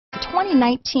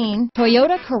2019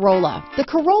 Toyota Corolla. The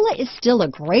Corolla is still a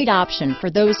great option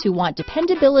for those who want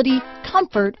dependability,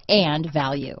 comfort, and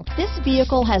value. This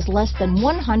vehicle has less than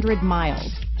 100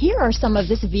 miles. Here are some of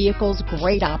this vehicle's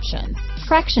great options: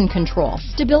 traction control,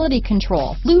 stability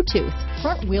control, Bluetooth,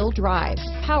 front wheel drive,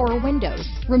 power windows,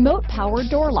 remote power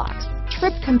door locks,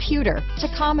 trip computer,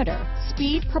 tachometer,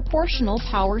 speed proportional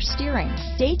power steering,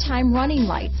 daytime running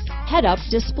lights, head-up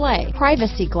display,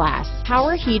 privacy glass,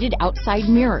 power heated outside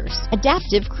mirrors,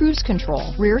 adaptive cruise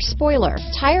control, rear spoiler,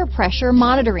 tire pressure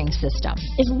monitoring system.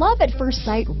 Is love at first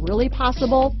sight really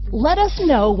possible? Let us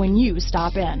know when you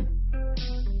stop in.